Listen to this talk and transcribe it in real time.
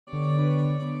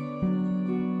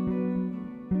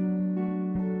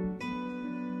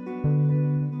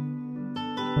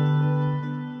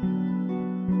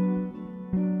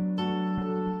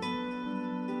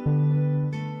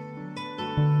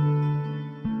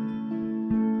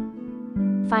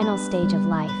Final stage of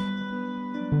life.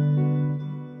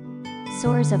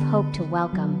 Source of hope to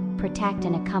welcome, protect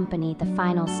and accompany the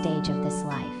final stage of this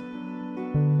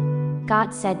life.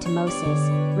 God said to Moses,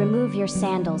 "Remove your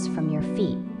sandals from your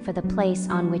feet, for the place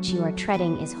on which you are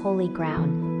treading is holy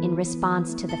ground," in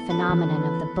response to the phenomenon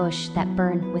of the bush that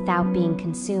burned without being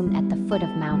consumed at the foot of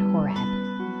Mount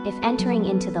Horeb. If entering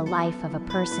into the life of a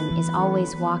person is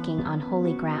always walking on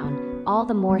holy ground, all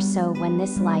the more so when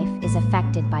this life is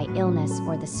affected by illness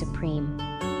or the supreme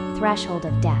threshold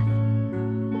of death.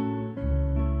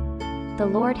 The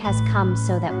Lord has come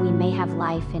so that we may have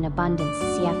life in abundance,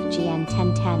 CFGN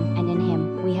 10:10, and in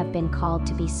Him we have been called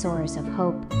to be sources of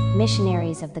hope,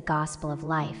 missionaries of the gospel of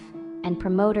life, and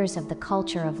promoters of the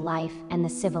culture of life and the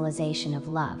civilization of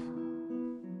love.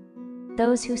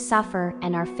 Those who suffer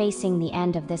and are facing the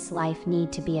end of this life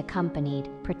need to be accompanied,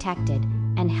 protected,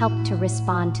 and helped to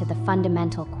respond to the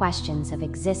fundamental questions of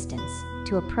existence,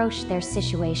 to approach their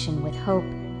situation with hope,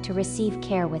 to receive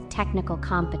care with technical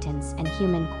competence and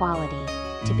human quality,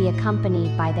 to be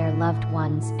accompanied by their loved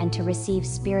ones and to receive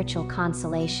spiritual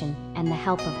consolation and the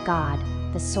help of God,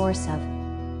 the source of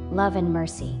love and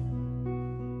mercy.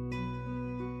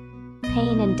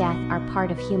 Pain and death are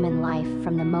part of human life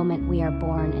from the moment we are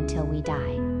born until we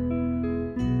die.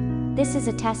 This is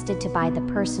attested to by the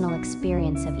personal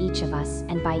experience of each of us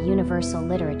and by universal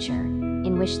literature,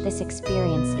 in which this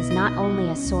experience is not only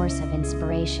a source of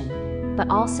inspiration, but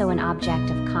also an object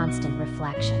of constant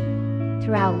reflection.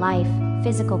 Throughout life,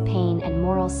 physical pain and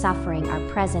moral suffering are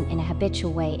present in a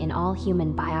habitual way in all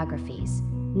human biographies.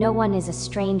 No one is a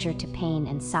stranger to pain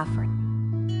and suffering.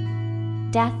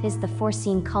 Death is the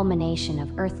foreseen culmination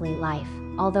of earthly life,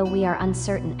 although we are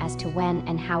uncertain as to when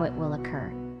and how it will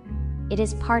occur. It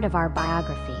is part of our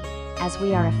biography, as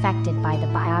we are affected by the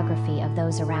biography of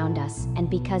those around us, and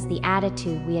because the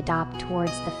attitude we adopt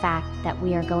towards the fact that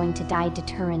we are going to die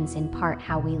determines in part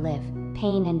how we live.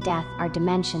 Pain and death are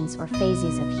dimensions or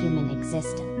phases of human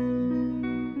existence.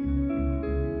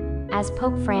 As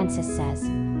Pope Francis says,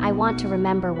 "I want to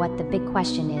remember what the big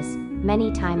question is.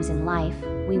 Many times in life,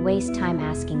 we waste time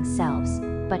asking selves,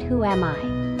 but who am I?"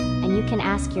 And you can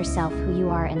ask yourself who you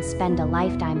are and spend a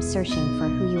lifetime searching for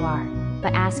who you are.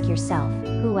 But ask yourself,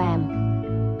 who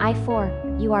am I for?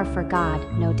 You are for God,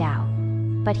 no doubt.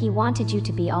 But He wanted you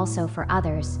to be also for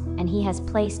others, and He has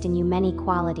placed in you many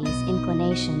qualities,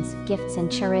 inclinations, gifts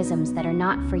and charisms that are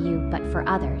not for you but for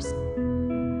others.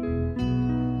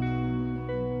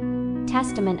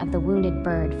 Testament of the Wounded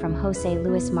Bird from José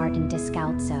Luis Martín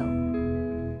Descalzo.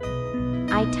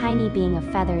 I, tiny being of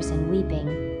feathers and weeping,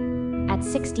 at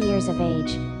 60 years of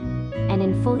age, and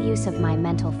in full use of my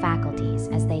mental faculties,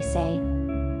 as they say,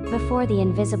 before the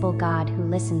invisible God who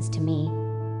listens to me,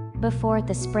 before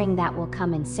the spring that will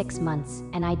come in 6 months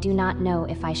and I do not know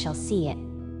if I shall see it,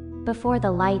 before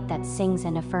the light that sings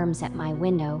and affirms at my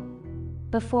window,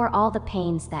 before all the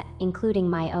pains that, including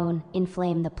my own,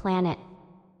 inflame the planet,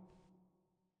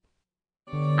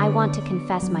 I want to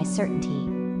confess my certainty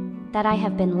that I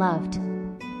have been loved,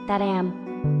 that I am,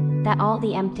 that all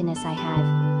the emptiness I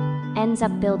have ends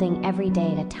up building every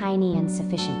day a tiny and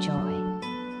sufficient joy.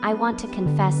 I want to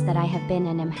confess that I have been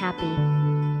and am happy,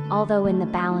 although in the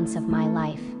balance of my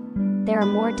life, there are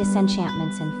more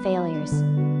disenchantments and failures,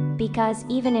 because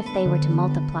even if they were to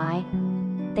multiply,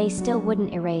 they still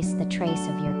wouldn't erase the trace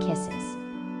of your kisses.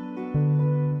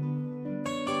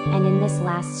 And in this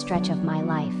last stretch of my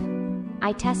life,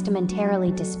 I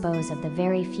testamentarily dispose of the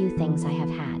very few things I have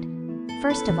had.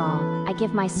 First of all, I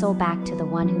give my soul back to the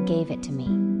one who gave it to me.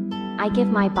 I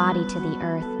give my body to the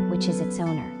earth, which is its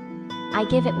owner. I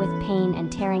give it with pain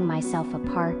and tearing myself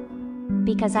apart,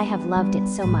 because I have loved it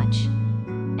so much,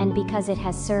 and because it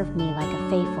has served me like a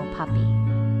faithful puppy.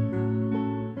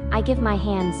 I give my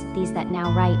hands, these that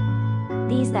now write,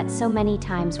 these that so many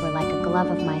times were like a glove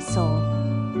of my soul,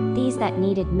 these that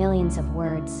needed millions of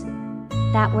words,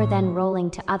 that were then rolling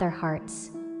to other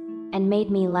hearts, and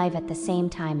made me live at the same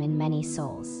time in many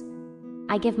souls.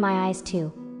 I give my eyes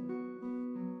too.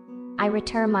 I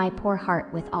return my poor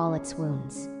heart with all its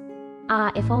wounds.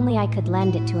 Ah, if only I could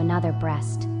lend it to another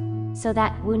breast, so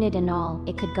that, wounded and all,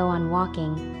 it could go on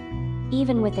walking,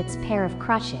 even with its pair of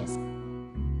crutches.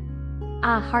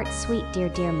 Ah, heart sweet, dear,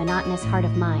 dear, monotonous heart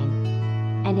of mine.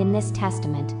 And in this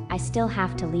testament, I still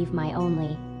have to leave my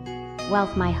only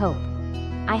wealth, my hope.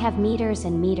 I have meters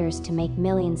and meters to make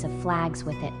millions of flags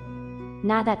with it.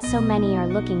 Now that so many are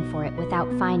looking for it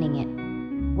without finding it,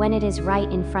 when it is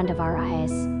right in front of our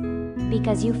eyes,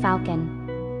 because you,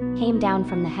 falcon, came down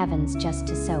from the heavens just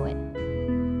to sow it.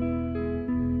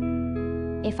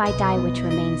 If I die, which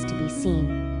remains to be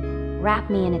seen, wrap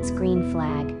me in its green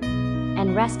flag,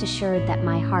 and rest assured that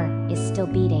my heart is still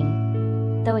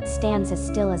beating, though it stands as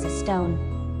still as a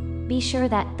stone. Be sure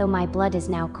that, though my blood is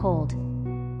now cold,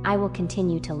 I will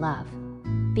continue to love.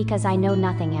 Because I know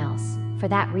nothing else, for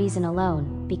that reason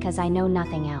alone, because I know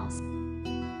nothing else.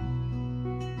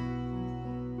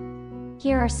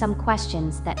 Here are some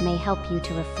questions that may help you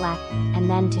to reflect and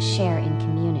then to share in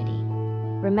community.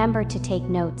 Remember to take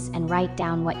notes and write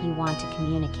down what you want to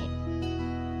communicate.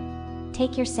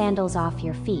 Take your sandals off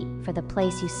your feet, for the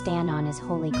place you stand on is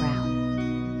holy ground.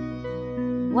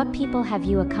 What people have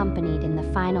you accompanied in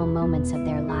the final moments of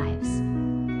their lives?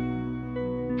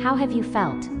 How have you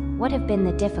felt? What have been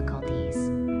the difficulties?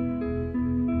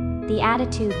 The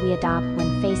attitude we adopt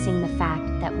when facing the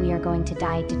fact that we are going to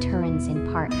die determines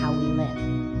in part how we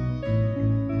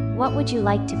live. What would you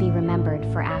like to be remembered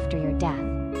for after your death?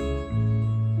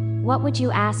 What would you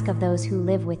ask of those who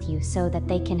live with you so that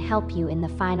they can help you in the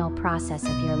final process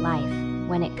of your life,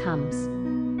 when it comes?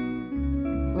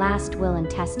 Last will and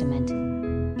testament.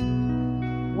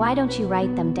 Why don't you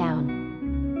write them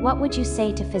down? What would you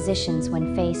say to physicians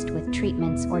when faced with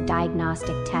treatments or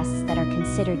diagnostic tests that are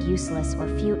considered useless or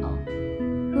futile?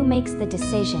 Who makes the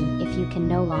decision if you can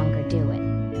no longer do it?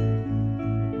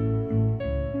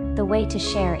 The way to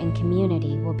share in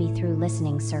community will be through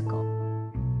listening circle.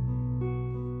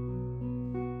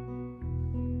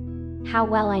 How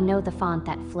well I know the font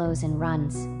that flows and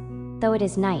runs. Though it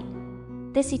is night,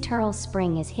 this eternal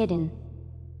spring is hidden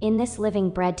in this living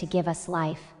bread to give us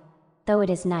life. Though it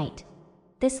is night,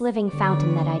 this living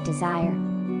fountain that I desire.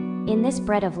 In this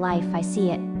bread of life I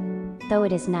see it, though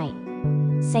it is night.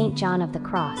 Saint John of the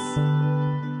Cross.